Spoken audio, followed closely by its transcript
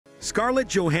Scarlett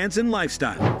Johansson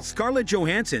lifestyle. Scarlett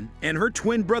Johansson and her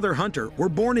twin brother Hunter were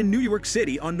born in New York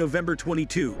City on November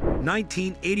 22,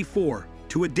 1984,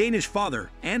 to a Danish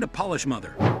father and a Polish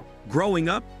mother. Growing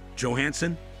up,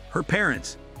 Johansson, her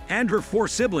parents, and her 4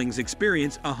 siblings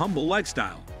experienced a humble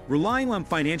lifestyle, relying on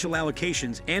financial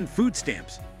allocations and food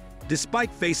stamps.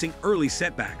 Despite facing early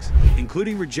setbacks,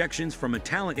 including rejections from a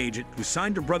talent agent who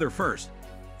signed her brother first,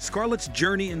 Scarlett's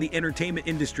journey in the entertainment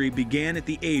industry began at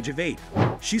the age of 8.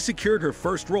 She secured her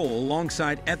first role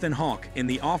alongside Ethan Hawke in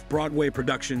the off-Broadway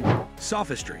production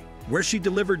Sophistry, where she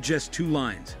delivered just 2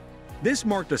 lines. This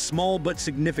marked a small but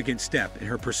significant step in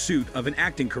her pursuit of an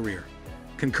acting career.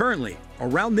 Concurrently,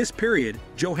 around this period,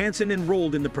 Johansson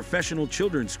enrolled in the Professional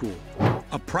Children's School,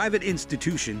 a private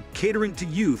institution catering to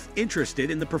youth interested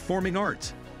in the performing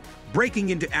arts, breaking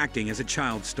into acting as a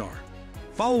child star.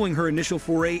 Following her initial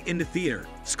foray into theater,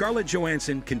 Scarlett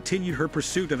Johansson continued her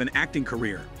pursuit of an acting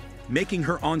career, making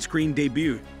her on-screen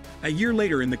debut a year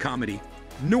later in the comedy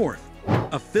North,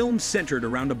 a film centered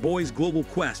around a boy's global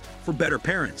quest for better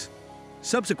parents.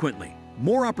 Subsequently,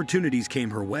 more opportunities came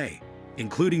her way,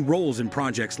 including roles in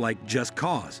projects like Just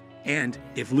Cause and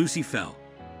If Lucy Fell.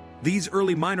 These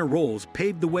early minor roles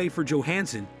paved the way for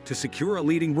Johansson to secure a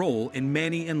leading role in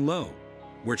Manny and Lo,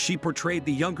 where she portrayed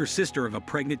the younger sister of a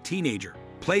pregnant teenager,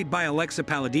 played by Alexa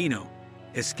Palladino,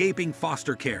 escaping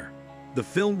foster care. The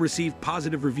film received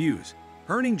positive reviews,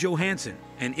 earning Johansson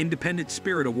an Independent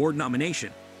Spirit Award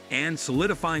nomination and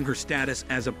solidifying her status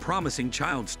as a promising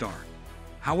child star.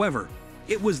 However,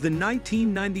 it was the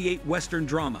 1998 Western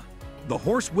drama, The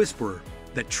Horse Whisperer,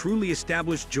 that truly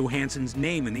established Johansson's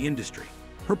name in the industry.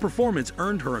 Her performance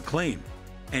earned her acclaim,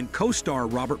 and co-star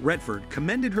Robert Redford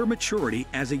commended her maturity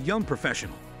as a young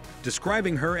professional,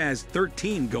 describing her as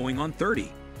 13 going on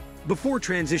 30. Before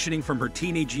transitioning from her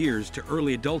teenage years to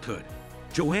early adulthood,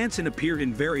 Johansson appeared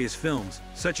in various films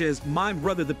such as My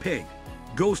Brother the Pig,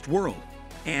 Ghost World,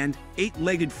 and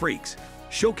 8-Legged Freaks,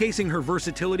 showcasing her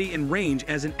versatility and range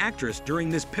as an actress during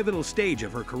this pivotal stage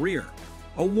of her career.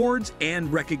 Awards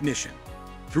and recognition.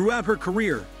 Throughout her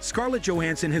career, Scarlett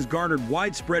Johansson has garnered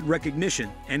widespread recognition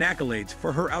and accolades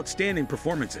for her outstanding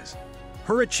performances.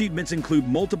 Her achievements include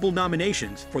multiple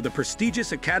nominations for the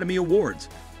prestigious Academy Awards,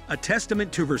 a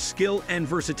testament to her skill and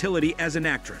versatility as an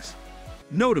actress.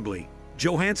 Notably,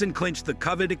 Johansson clinched the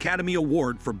coveted Academy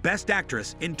Award for Best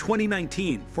Actress in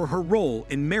 2019 for her role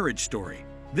in Marriage Story.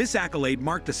 This accolade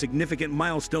marked a significant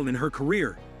milestone in her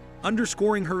career,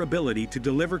 underscoring her ability to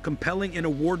deliver compelling and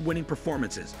award-winning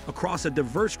performances across a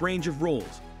diverse range of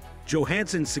roles.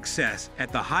 Johansson's success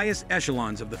at the highest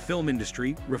echelons of the film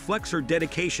industry reflects her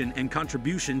dedication and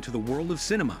contribution to the world of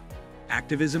cinema,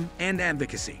 activism, and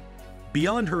advocacy.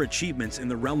 Beyond her achievements in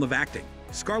the realm of acting,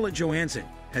 Scarlett Johansson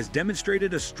has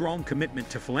demonstrated a strong commitment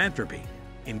to philanthropy,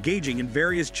 engaging in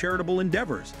various charitable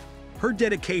endeavors. Her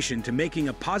dedication to making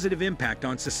a positive impact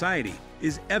on society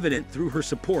is evident through her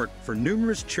support for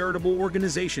numerous charitable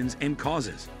organizations and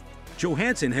causes.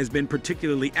 Johansson has been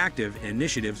particularly active in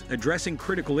initiatives addressing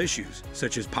critical issues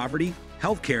such as poverty,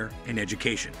 healthcare, and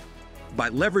education. By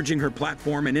leveraging her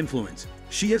platform and influence,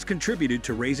 she has contributed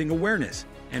to raising awareness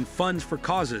and funds for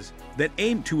causes that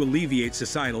aim to alleviate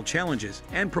societal challenges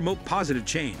and promote positive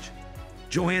change.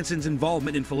 Johansson's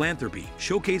involvement in philanthropy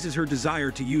showcases her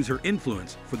desire to use her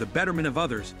influence for the betterment of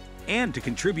others and to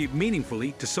contribute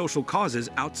meaningfully to social causes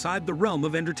outside the realm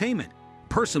of entertainment.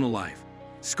 Personal life.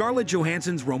 Scarlett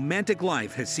Johansson's romantic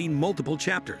life has seen multiple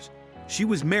chapters. She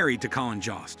was married to Colin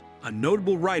Jost, a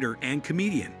notable writer and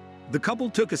comedian. The couple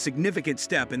took a significant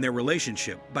step in their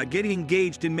relationship by getting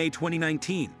engaged in May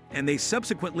 2019, and they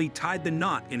subsequently tied the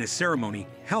knot in a ceremony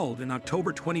held in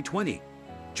October 2020.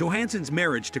 Johansson's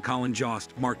marriage to Colin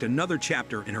Jost marked another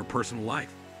chapter in her personal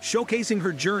life, showcasing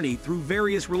her journey through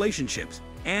various relationships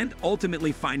and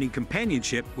ultimately finding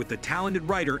companionship with the talented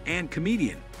writer and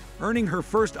comedian, earning her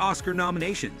first Oscar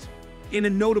nominations. In a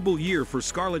notable year for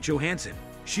Scarlett Johansson,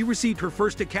 she received her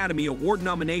first Academy Award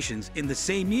nominations in the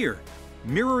same year,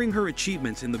 mirroring her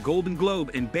achievements in the Golden Globe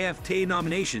and BAFTA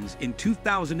nominations in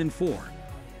 2004.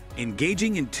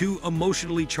 Engaging in 2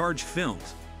 emotionally charged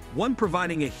films, one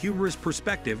providing a humorous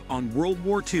perspective on World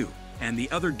War II and the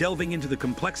other delving into the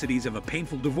complexities of a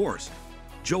painful divorce,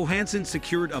 Johansson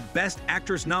secured a Best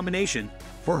Actress nomination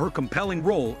for her compelling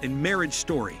role in Marriage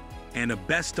Story and a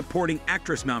Best Supporting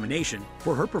Actress nomination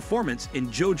for her performance in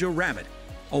Jojo Rabbit.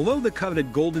 Although the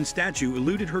coveted Golden Statue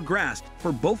eluded her grasp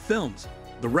for both films,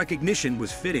 the recognition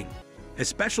was fitting,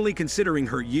 especially considering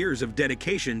her years of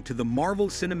dedication to the Marvel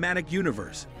Cinematic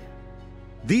Universe.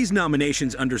 These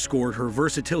nominations underscored her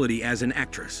versatility as an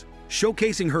actress,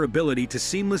 showcasing her ability to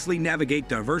seamlessly navigate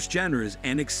diverse genres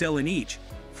and excel in each.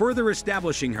 further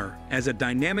establishing her as a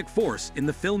dynamic force in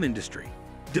the film industry,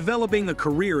 developing a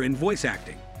career in voice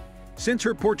acting. Since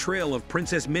her portrayal of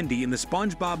Princess Mindy in the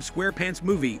SpongeBob SquarePants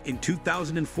movie in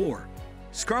 2004,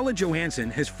 Scarlett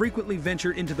Johansson has frequently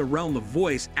ventured into the realm of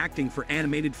voice acting for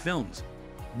animated films.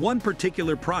 One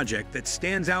particular project that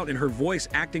stands out in her voice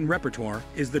acting repertoire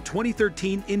is the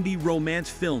 2013 indie romance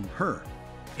film Her.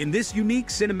 In this unique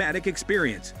cinematic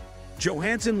experience,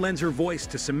 Johansson lends her voice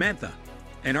to Samantha,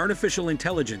 an artificial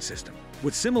intelligence system,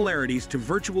 with similarities to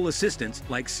virtual assistants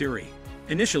like Siri.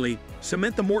 Initially,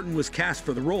 Samantha Morton was cast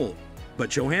for the role, but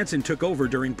Johansson took over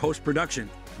during post-production,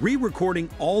 re-recording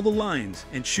all the lines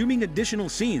and shooting additional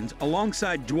scenes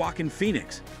alongside Joaquin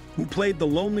Phoenix, who played the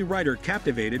lonely writer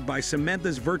captivated by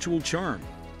Samantha's virtual charm.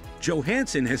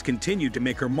 Johansson has continued to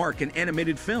make her mark in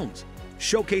animated films,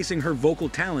 showcasing her vocal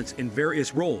talents in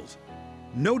various roles.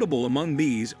 Notable among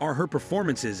these are her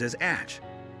performances as Ash,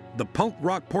 the punk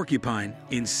rock porcupine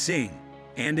in Sing,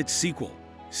 and its sequel,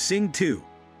 Sing 2.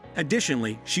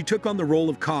 Additionally, she took on the role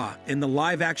of Kaa in the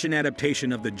live-action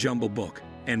adaptation of The Jungle Book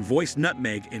and voiced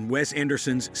Nutmeg in Wes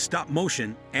Anderson's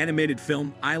stop-motion animated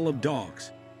film Isle of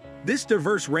Dogs. This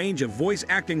diverse range of voice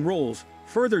acting roles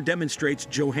further demonstrates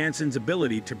Johansson's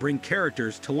ability to bring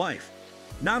characters to life,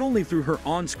 not only through her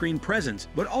on-screen presence,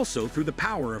 but also through the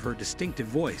power of her distinctive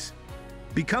voice.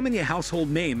 Becoming a household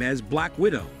name as Black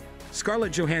Widow,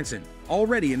 Scarlett Johansson,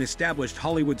 already an established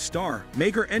Hollywood star,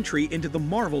 made her entry into the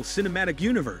Marvel Cinematic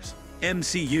Universe,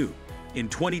 MCU, in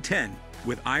 2010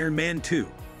 with Iron Man 2,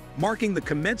 marking the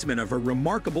commencement of her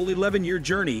remarkable 11-year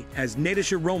journey as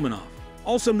Natasha Romanoff,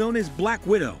 also known as Black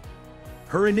Widow.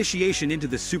 Her initiation into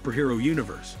the superhero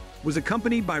universe was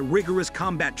accompanied by rigorous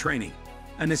combat training,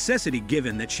 a necessity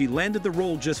given that she landed the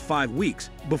role just 5 weeks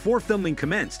before filming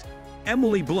commenced.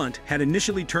 Emily Blunt had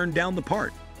initially turned down the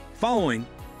part. Following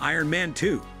Iron Man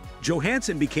 2,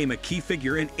 Johansson became a key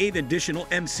figure in 8 additional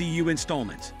MCU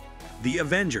installments: The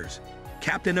Avengers,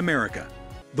 Captain America,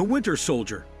 The Winter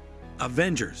Soldier,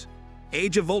 Avengers,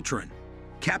 Age of Ultron,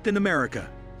 Captain America,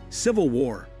 Civil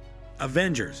War,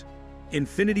 Avengers,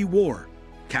 Infinity War,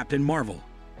 Captain Marvel,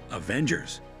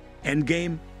 Avengers,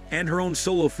 Endgame, and her own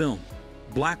solo film,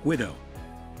 Black Widow.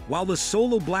 While the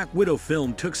solo Black Widow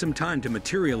film took some time to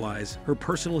materialize, her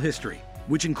personal history,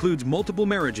 which includes multiple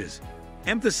marriages,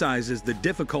 emphasizes the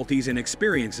difficulties and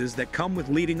experiences that come with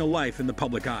leading a life in the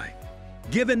public eye.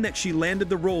 Given that she landed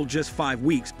the role just 5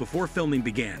 weeks before filming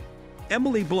began,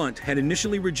 Emily Blunt had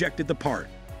initially rejected the part.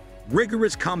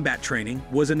 Rigorous combat training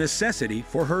was a necessity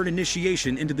for her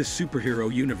initiation into the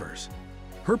superhero universe.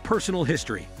 Her personal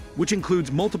history, which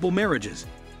includes multiple marriages,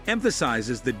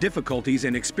 emphasizes the difficulties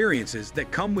and experiences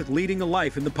that come with leading a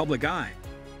life in the public eye.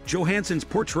 Johansson's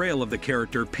portrayal of the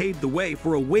character paved the way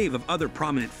for a wave of other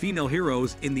prominent female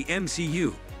heroes in the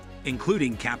MCU,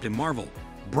 including Captain Marvel,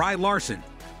 Brie Larson,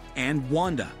 and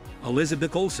Wanda,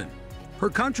 Elizabeth Olsen. Her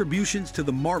contributions to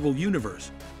the Marvel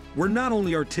Universe were not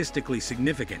only artistically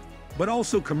significant, but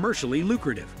also commercially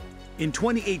lucrative. In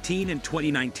 2018 and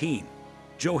 2019,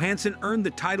 Johansson earned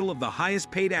the title of the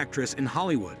highest-paid actress in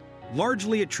Hollywood,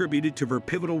 largely attributed to her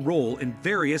pivotal role in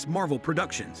various Marvel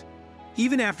productions.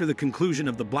 Even after the conclusion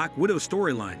of the Black Widow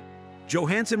storyline,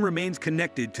 Johansson remains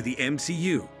connected to the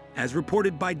MCU, as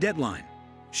reported by Deadline.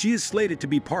 She is slated to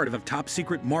be part of a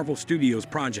top-secret Marvel Studios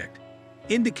project,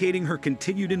 indicating her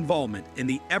continued involvement in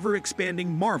the ever-expanding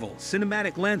Marvel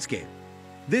cinematic landscape.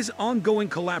 This ongoing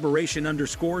collaboration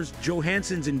underscores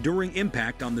Johansson's enduring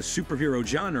impact on the superhero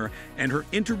genre and her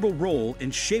integral role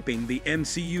in shaping the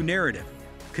MCU narrative.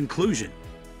 Conclusion.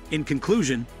 In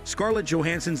conclusion, Scarlett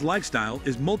Johansson's lifestyle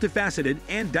is multifaceted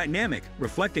and dynamic,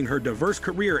 reflecting her diverse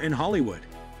career in Hollywood.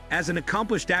 As an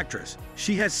accomplished actress,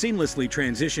 she has seamlessly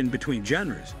transitioned between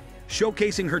genres,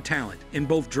 showcasing her talent in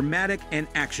both dramatic and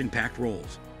action-packed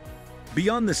roles.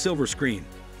 Beyond the silver screen,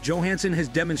 Johansson has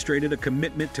demonstrated a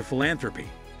commitment to philanthropy,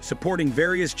 supporting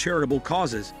various charitable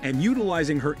causes and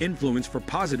utilizing her influence for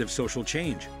positive social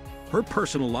change. Her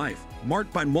personal life,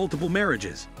 marked by multiple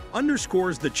marriages,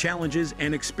 underscores the challenges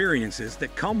and experiences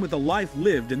that come with a life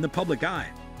lived in the public eye.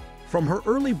 From her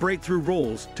early breakthrough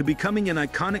roles to becoming an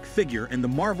iconic figure in the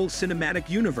Marvel Cinematic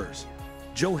Universe,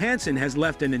 Johansson has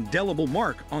left an indelible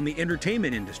mark on the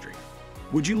entertainment industry.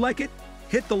 Would you like it?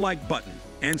 Hit the like button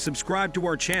and subscribe to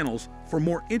our channels for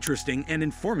more interesting and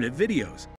informative videos.